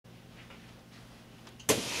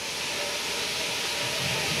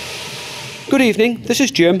Good evening, this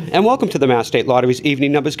is Jim, and welcome to the Mass State Lottery's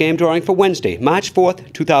Evening Numbers Game Drawing for Wednesday, March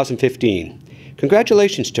 4th, 2015.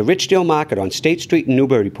 Congratulations to Richdale Market on State Street in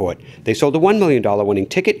Newburyport. They sold a $1 million winning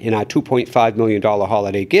ticket in our $2.5 million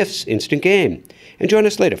Holiday Gifts Instant Game. And join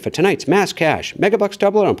us later for tonight's Mass Cash, Megabucks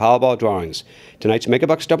Doubler, and Powerball drawings. Tonight's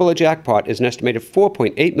Megabucks Doubler jackpot is an estimated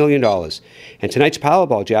 $4.8 million, and tonight's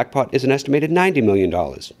Powerball jackpot is an estimated $90 million.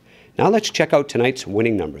 Now let's check out tonight's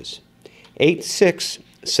winning numbers.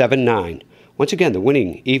 8679. Once again, the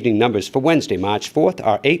winning evening numbers for Wednesday, March 4th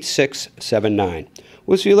are 8679.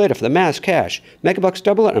 We'll see you later for the Mass Cash, Megabucks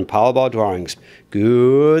Doubler, and Powerball drawings.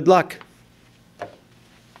 Good luck!